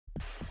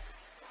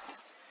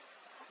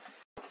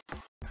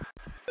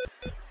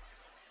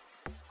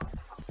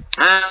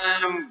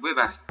We're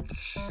back.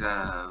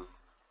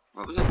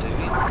 What was I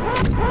doing?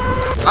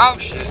 Oh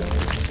shit!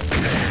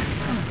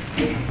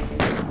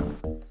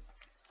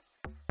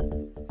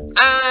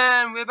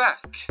 And we're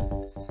back.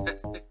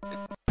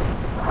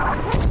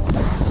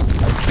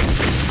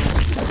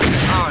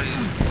 Oh,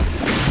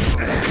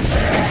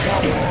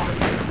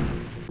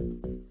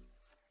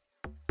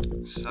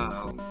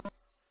 so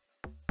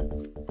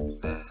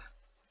there.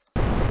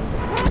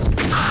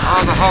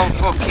 Oh, the whole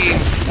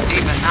fucking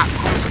even that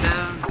comes down.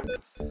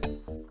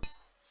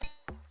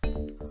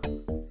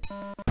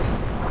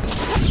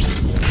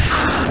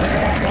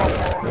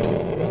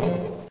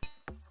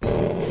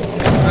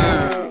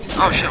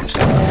 Oh shit, I'm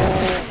stuck.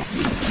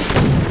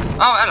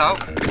 Oh, hello.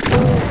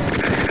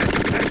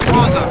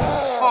 What the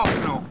fuck,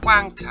 no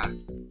wanker.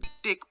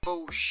 Dick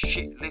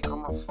bullshit lick on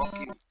my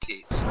fucking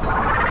tits.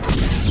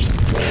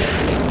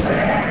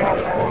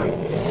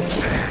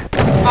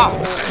 Fuck.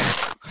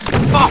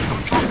 Fuck,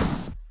 I'm trying.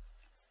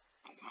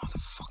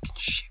 Motherfucking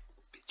shit,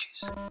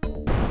 bitches.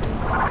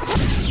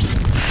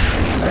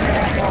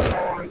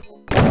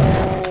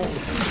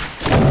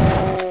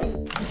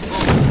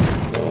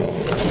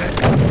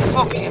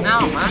 Fucking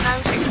hell, man,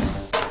 how's it?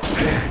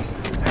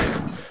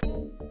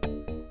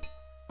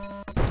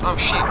 Oh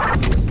shit.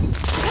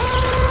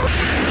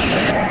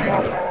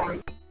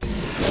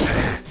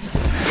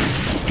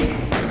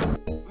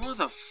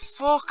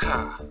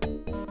 Motherfucker.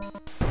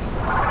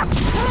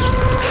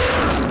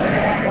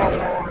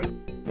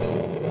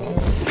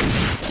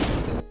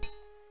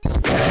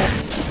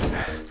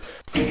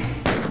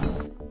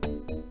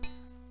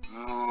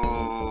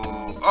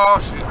 Oh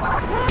shit.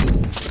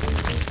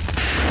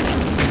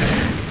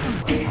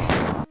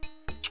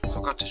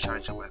 Forgot to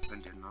change the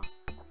weapon, didn't I?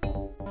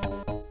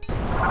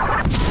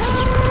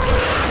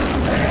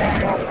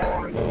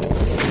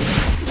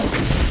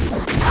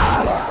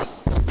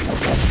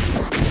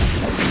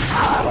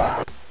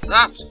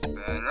 That's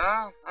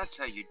better. That's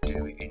how you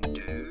do it in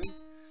Doom.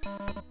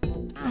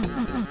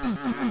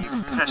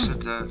 You press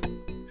the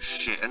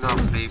shit and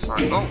hopefully you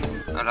find. Oh,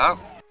 hello?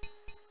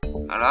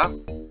 Hello?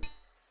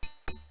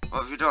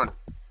 What have you done?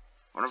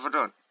 What have I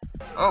done?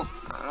 Oh,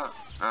 hello.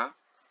 Huh?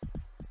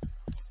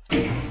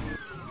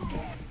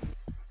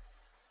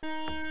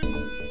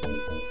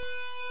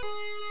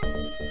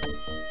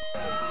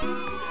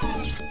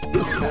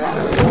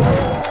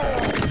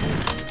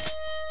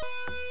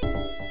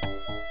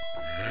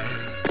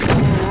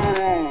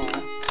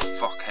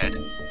 Fuckhead.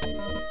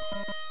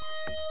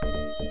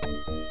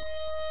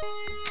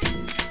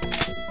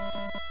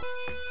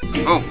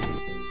 Oh.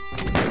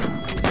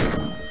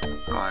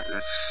 Right,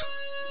 let's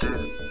do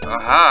it.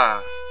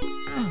 Aha.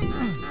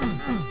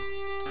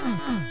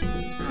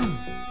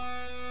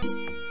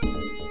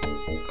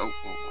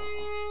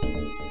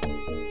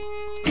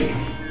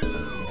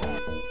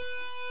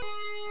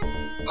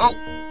 Oh!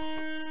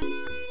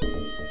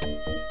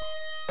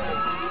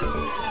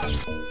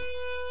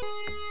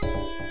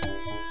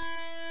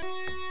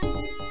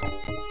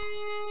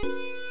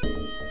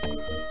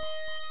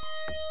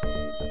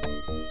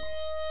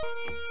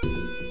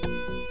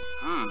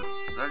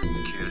 That's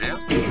peculiar.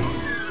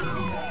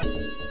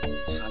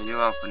 So you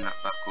open that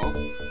back up.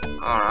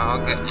 Alright, I'll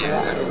get you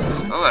then.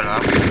 Oh, hello.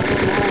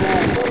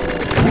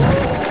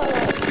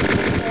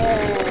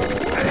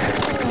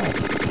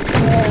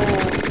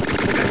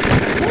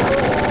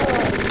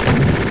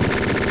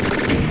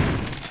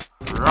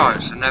 Right,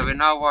 so now we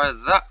know why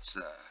that's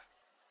there.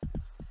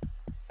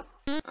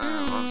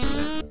 What's it?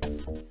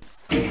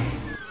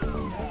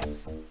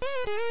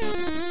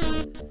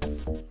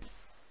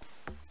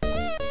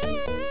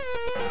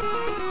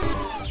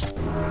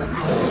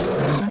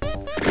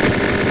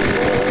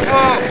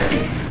 Whoa!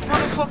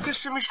 Motherfuckers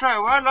see me straight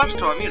away last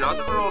time, you know,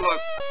 they were all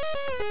like,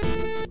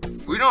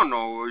 we don't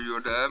know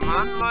you're there,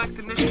 man. Like,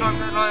 and this time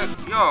they're like,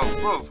 yo,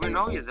 bro, we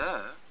know you're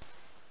there.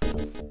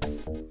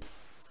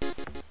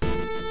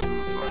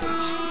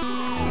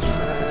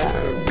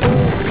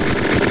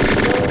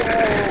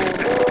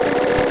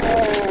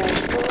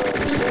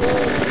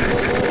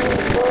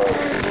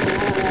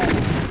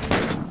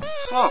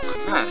 Fuck,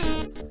 man.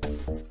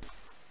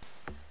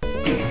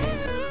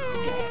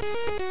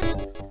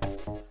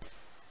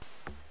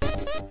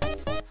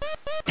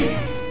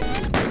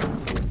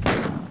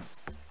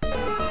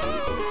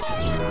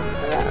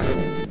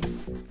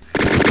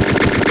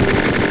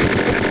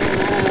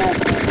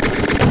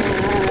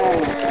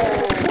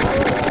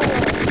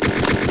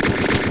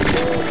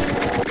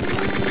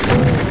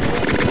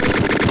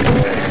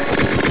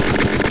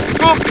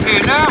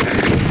 Fucking hell!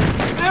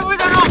 How are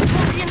they not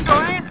fucking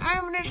dying?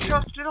 How many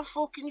shots did I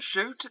fucking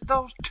shoot at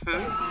those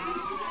two?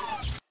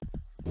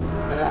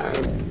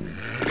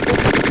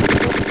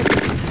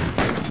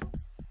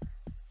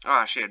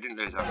 Ah shit, I didn't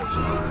lose that much.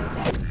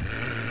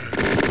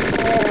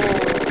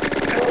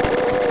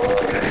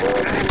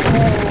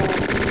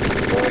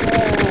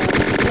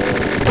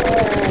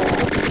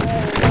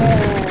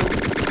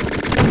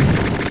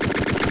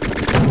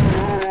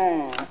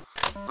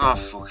 Oh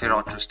fuck it,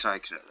 I'll just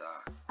take it at that.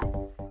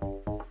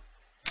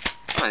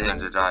 At the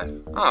end of the day.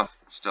 Oh,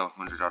 still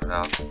 100 odd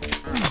health.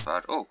 Not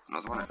bad. Oh,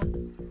 another one.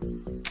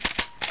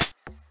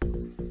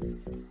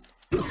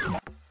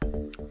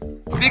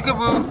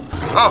 Peekaboo!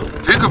 Oh,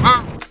 peekaboo!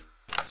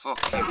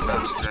 Fucking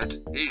bastard.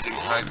 He didn't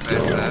quite play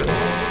that.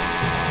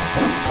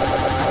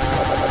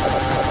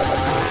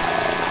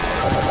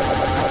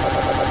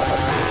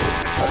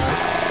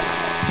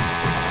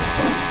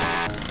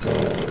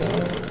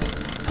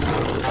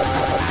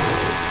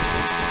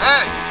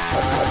 Hey!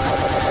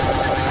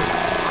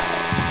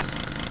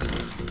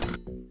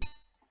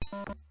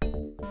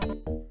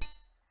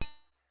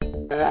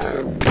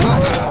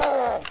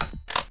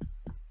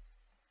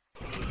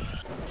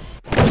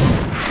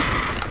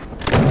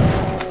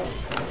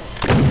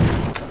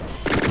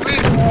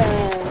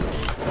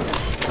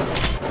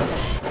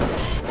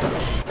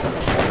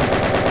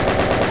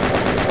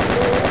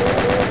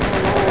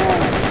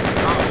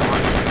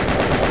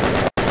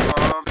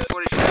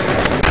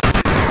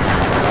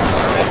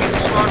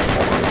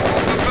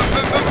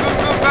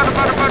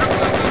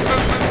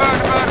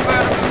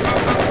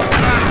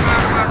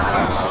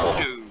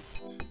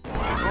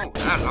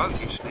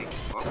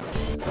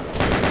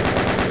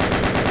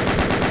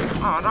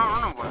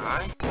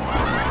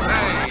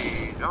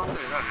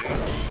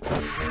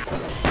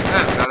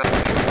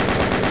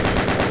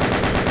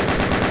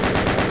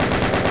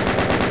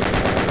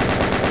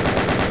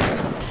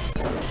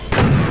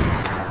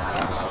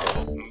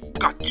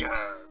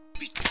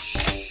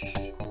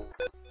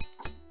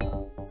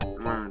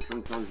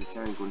 Sometimes the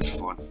chain gun's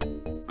fun.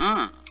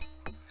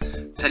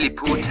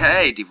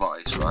 Teleporter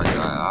device right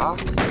there.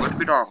 But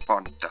we don't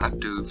want that,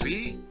 do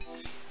we?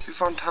 We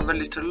want to have a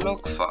little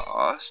look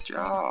first,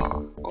 yeah.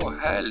 Oh,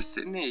 health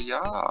in here,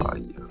 yeah.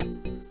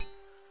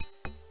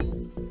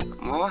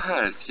 More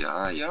health,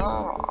 yeah.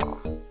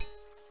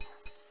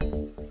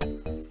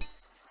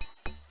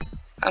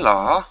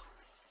 Hello.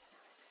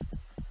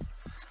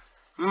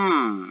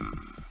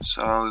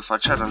 So if I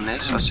tread on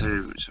this, I see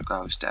it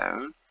goes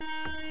down.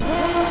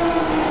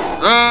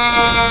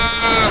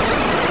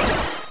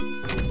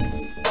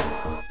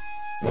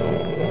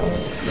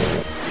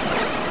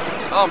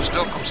 Oh, I'm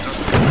stuck.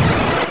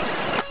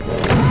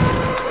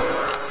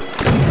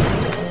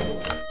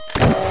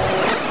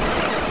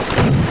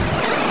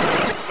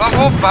 Blow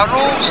up,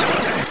 barrels!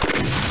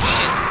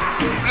 Shit.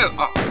 Blew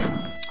up.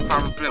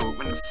 Barrel blew up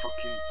when the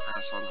fucking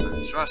ass on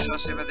there. Should I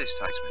see where this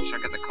takes me? Should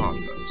I get the card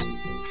first?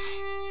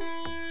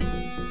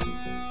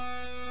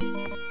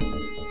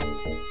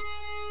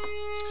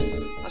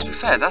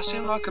 Fair, that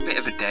seemed like a bit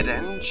of a dead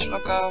end. Shall I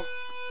go?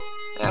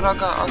 Yeah,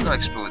 I'll go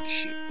explore this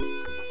shit.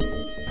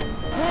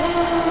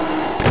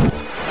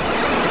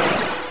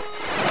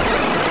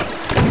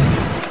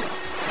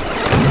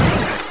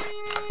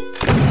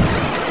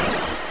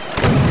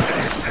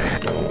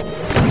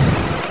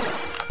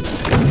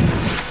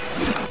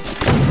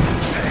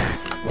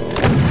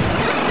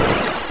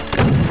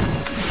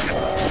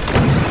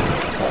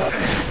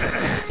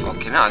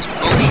 Fucking hell, it's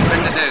bullshit when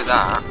they do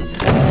that.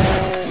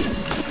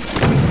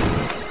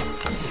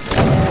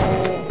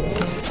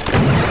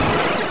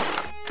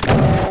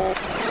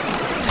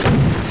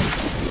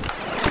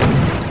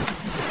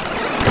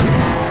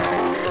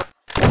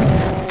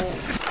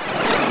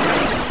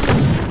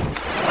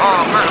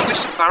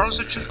 Barrels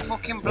that should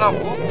fucking blow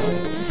up.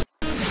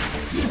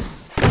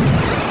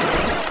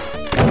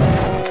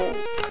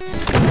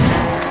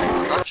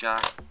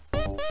 Gotcha.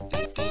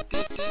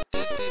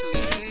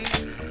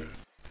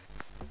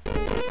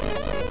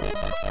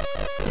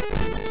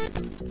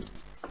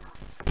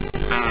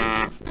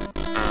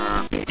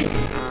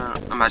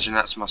 Imagine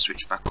that's my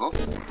switch back up.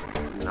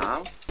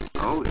 No.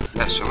 Oh,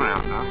 there's someone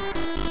out there.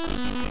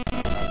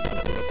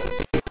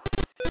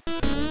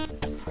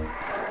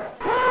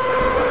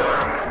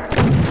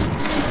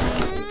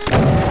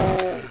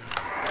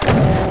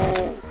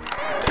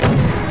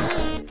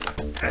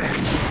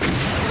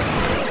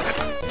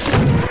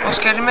 What's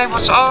getting me?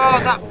 What's... Oh,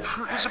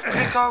 there's a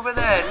prick over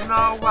there.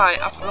 No way,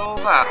 after all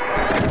that.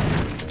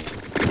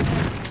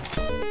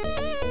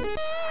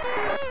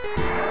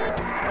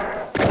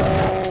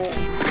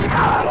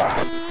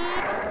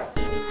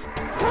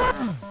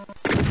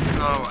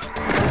 No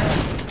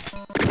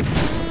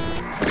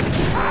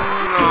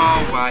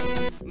way.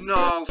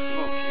 No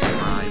fucking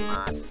way,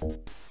 man.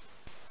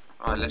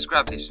 Alright, let's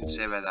grab this and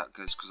see where that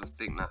goes, because I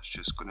think that's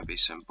just going to be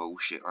some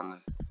bullshit on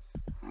the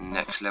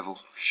next level.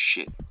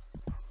 Shit.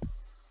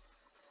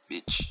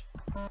 Bitch.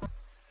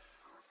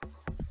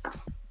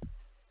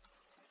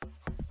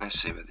 Let's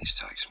see where this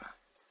takes me.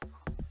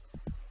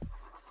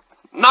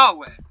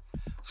 Nowhere!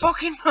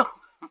 Fucking no!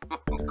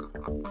 Oh,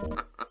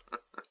 God.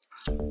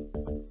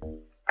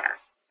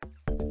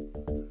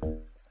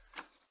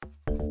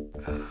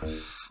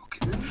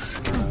 Fucking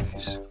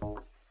this.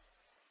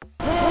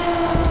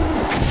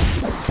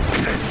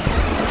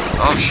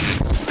 Oh shit.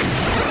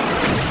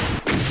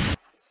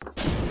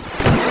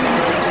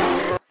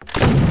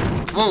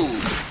 Whoa!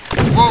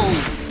 Whoa!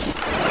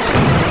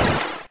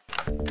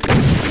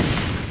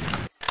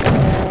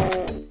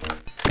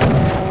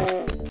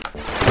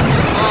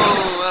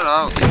 Oh, hello,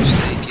 you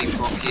sneaky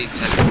fucking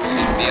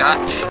teleporting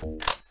biatch.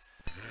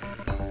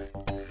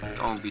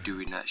 Don't be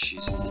doing that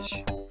shizness.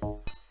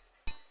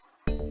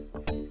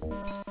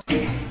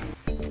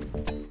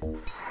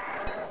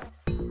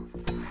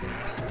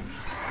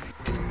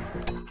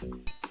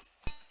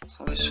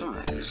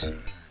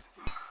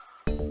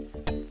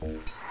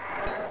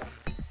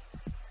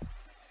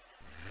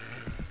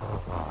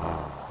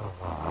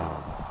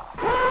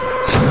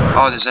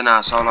 Oh, there's an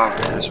asshole over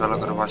there as well.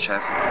 I've got to watch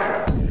out for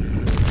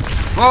him.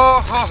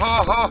 Whoa, ho,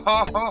 ho, ho,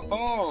 ho, ho,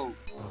 ho.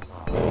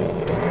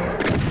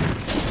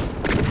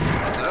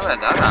 I don't know where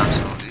that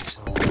asshole is.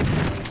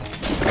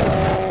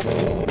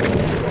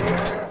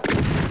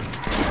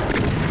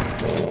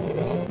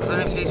 I don't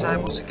know if he's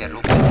able to get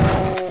up with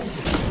that.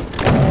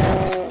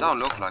 Don't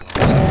look like it.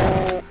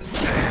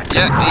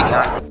 Yeah, he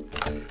can.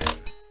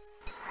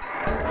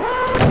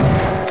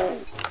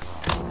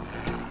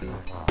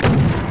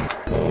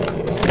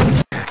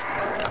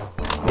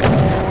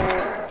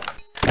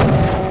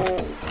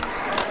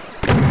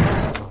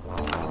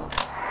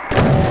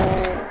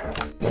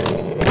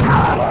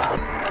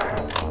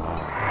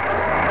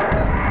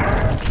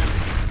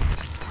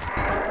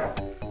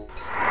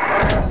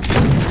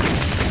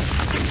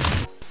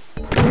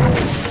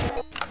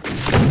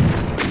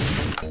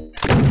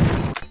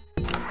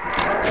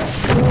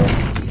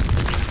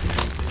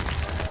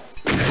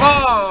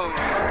 Whoa!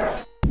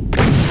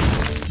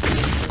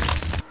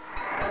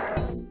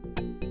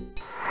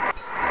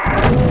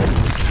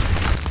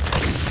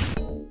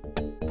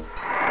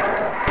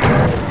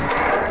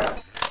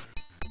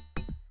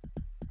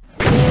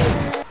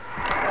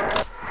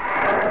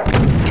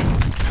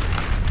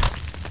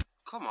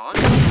 Come on,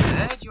 you're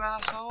dead, you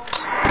assholes.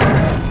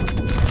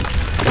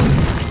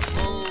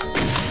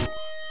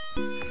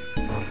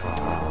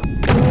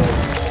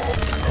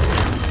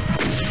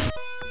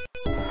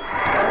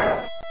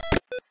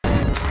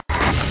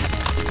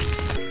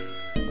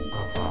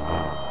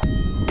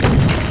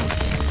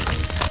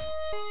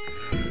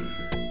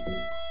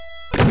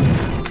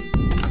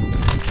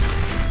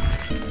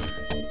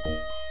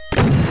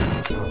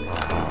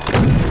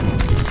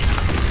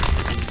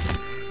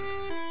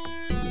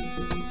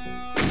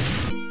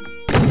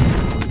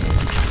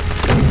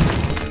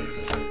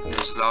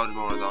 There's loads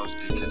more of those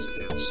dickheads at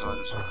the other side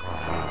as well.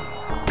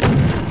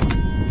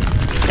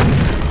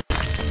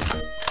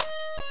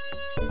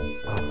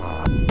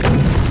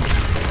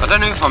 I don't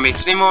know if I'm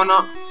hitting him or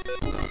not.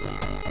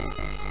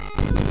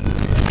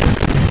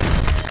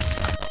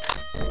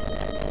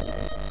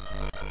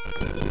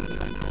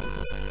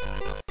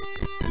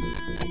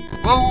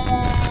 Whoa!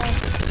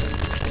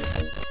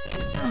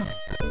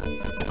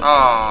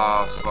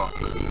 Oh, fuck.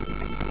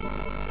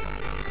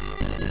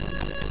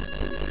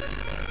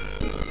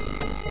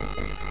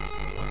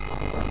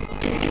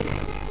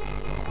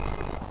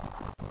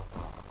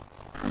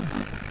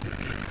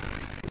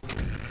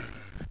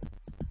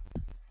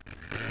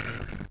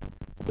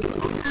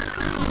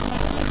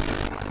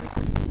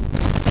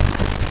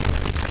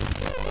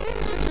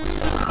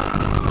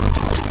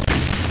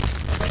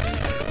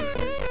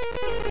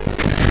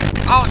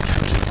 Oh,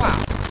 wow.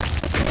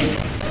 Did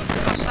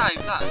I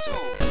save that at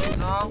all?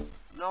 No.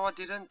 No, I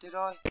didn't, did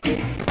I?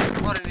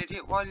 What an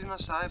idiot. Why didn't I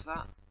save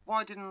that?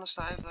 Why didn't I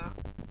save that?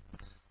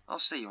 I'll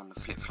see you on the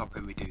flip-flop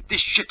when we do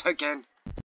this shit again.